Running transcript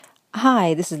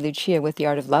Hi, this is Lucia with The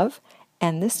Art of Love,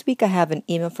 and this week I have an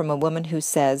email from a woman who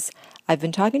says, I've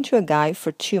been talking to a guy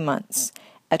for 2 months.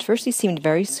 At first he seemed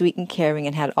very sweet and caring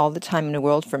and had all the time in the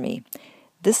world for me.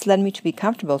 This led me to be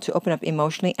comfortable to open up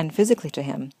emotionally and physically to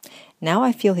him. Now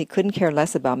I feel he couldn't care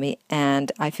less about me,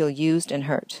 and I feel used and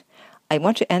hurt. I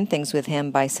want to end things with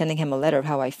him by sending him a letter of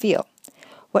how I feel.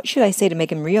 What should I say to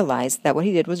make him realize that what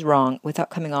he did was wrong without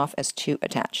coming off as too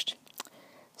attached?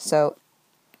 So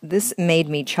this made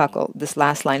me chuckle, this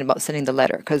last line about sending the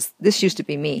letter, because this used to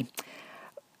be me.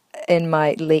 In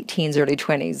my late teens, early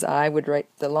 20s, I would write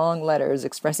the long letters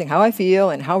expressing how I feel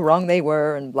and how wrong they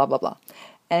were and blah, blah, blah.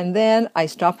 And then I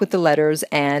stopped with the letters,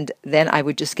 and then I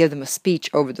would just give them a speech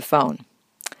over the phone.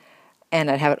 And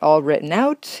I'd have it all written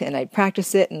out, and I'd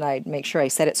practice it, and I'd make sure I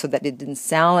said it so that it didn't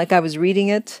sound like I was reading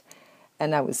it,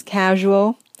 and I was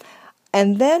casual.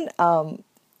 And then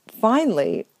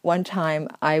finally, one time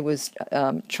I was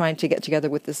trying to get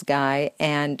together with this guy,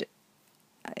 and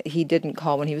he didn't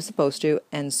call when he was supposed to,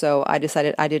 and so I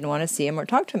decided I didn't want to see him or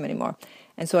talk to him anymore.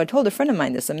 And so I told a friend of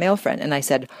mine this, a male friend, and I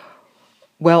said,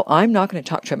 well, I'm not going to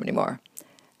talk to him anymore,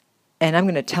 and I'm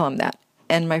going to tell him that.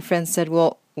 And my friend said,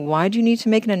 well, why do you need to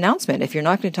make an announcement? If you're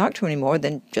not going to talk to him anymore,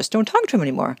 then just don't talk to him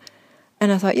anymore.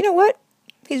 And I thought, you know what?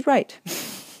 He's right.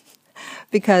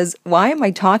 Because why am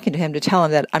I talking to him to tell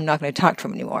him that I'm not going to talk to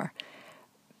him anymore?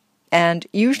 And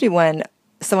usually when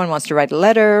someone wants to write a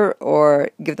letter or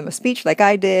give them a speech like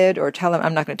I did or tell them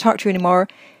I'm not going to talk to you anymore,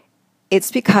 it's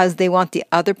because they want the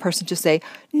other person to say,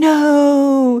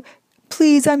 no,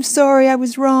 please, I'm sorry, I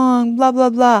was wrong, blah, blah,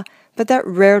 blah. But that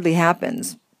rarely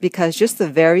happens because just the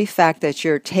very fact that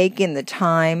you're taking the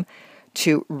time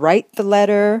to write the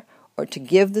letter or to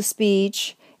give the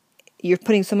speech, you're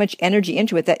putting so much energy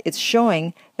into it that it's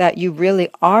showing that you really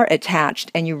are attached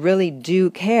and you really do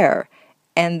care.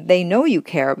 And they know you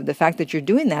care, the fact that you're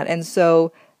doing that. And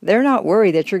so they're not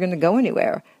worried that you're going to go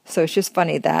anywhere. So it's just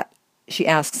funny that she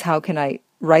asks, how can I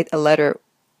write a letter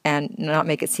and not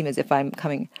make it seem as if I'm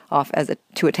coming off as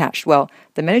too attached? Well,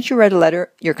 the minute you write a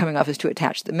letter, you're coming off as too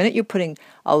attached. The minute you're putting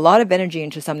a lot of energy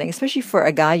into something, especially for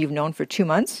a guy you've known for 2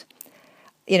 months,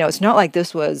 it's not like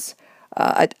this was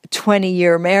a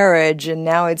 20-year marriage and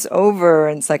now it's over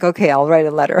and it's like, okay, I'll write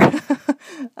a letter.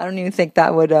 I don't even think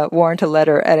that would warrant a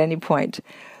letter at any point.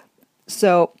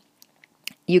 So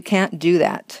you can't do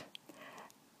that.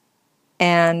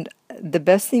 And the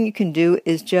best thing you can do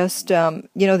is just,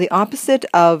 the opposite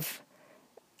of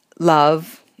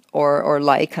love or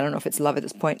like, I don't know if it's love at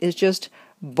this point, is just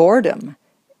boredom.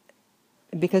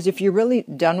 Because if you're really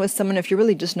done with someone, if you're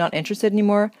really just not interested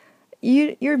anymore,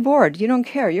 you're bored. You don't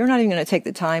care. You're not even going to take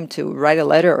the time to write a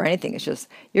letter or anything. It's just,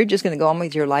 you're just going to go on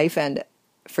with your life and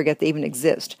forget they even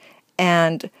exist.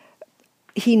 And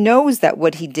he knows that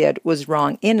what he did was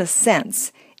wrong in a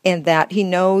sense, in that he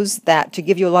knows that to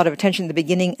give you a lot of attention in the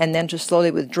beginning and then to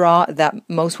slowly withdraw, that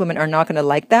most women are not going to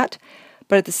like that.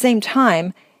 But at the same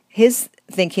time, his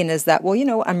thinking is that,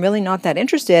 well, I'm really not that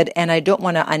interested and I don't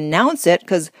want to announce it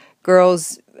because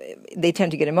girls, they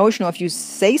tend to get emotional if you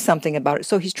say something about it.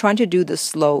 So he's trying to do the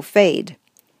slow fade.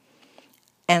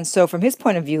 And so from his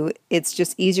point of view, it's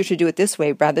just easier to do it this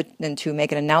way rather than to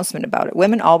make an announcement about it.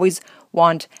 Women always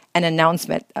want an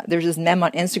announcement. There's this meme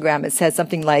on Instagram. It says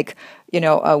something like,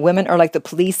 women are like the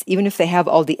police. Even if they have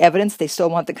all the evidence, they still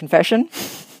want the confession.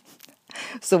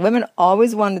 So women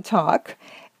always want to talk,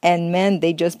 and men,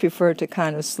 they just prefer to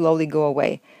kind of slowly go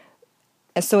away.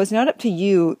 And so it's not up to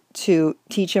you to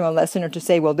teach him a lesson or to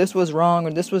say, well, this was wrong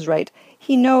or this was right.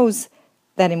 He knows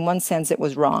that in one sense it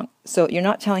was wrong. So you're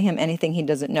not telling him anything he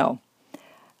doesn't know.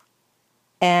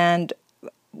 And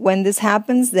when this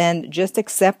happens, then just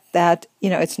accept that,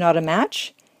 it's not a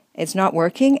match, it's not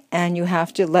working, and you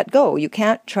have to let go. You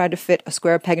can't try to fit a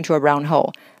square peg into a round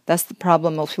hole. That's the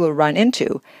problem most people run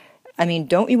into. I mean,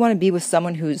 don't you want to be with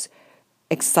someone who's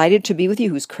excited to be with you,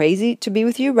 who's crazy to be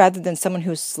with you, rather than someone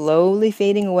who's slowly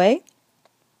fading away?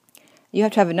 You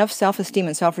have to have enough self-esteem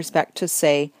and self-respect to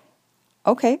say,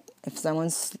 okay, if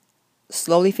someone's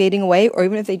slowly fading away, or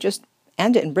even if they just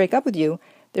end it and break up with you,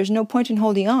 there's no point in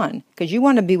holding on, because you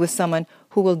want to be with someone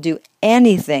who will do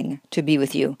anything to be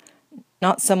with you,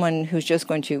 not someone who's just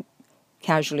going to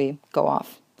casually go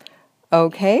off.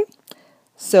 Okay?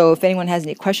 So if anyone has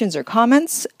any questions or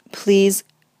comments, please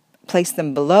place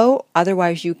them below.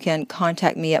 Otherwise, you can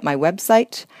contact me at my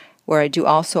website, where I do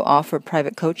also offer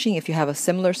private coaching if you have a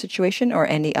similar situation or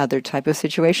any other type of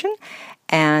situation.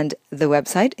 And the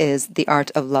website is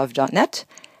theartoflove.net.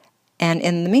 And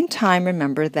in the meantime,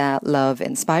 remember that love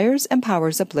inspires,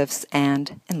 empowers, uplifts,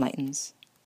 and enlightens.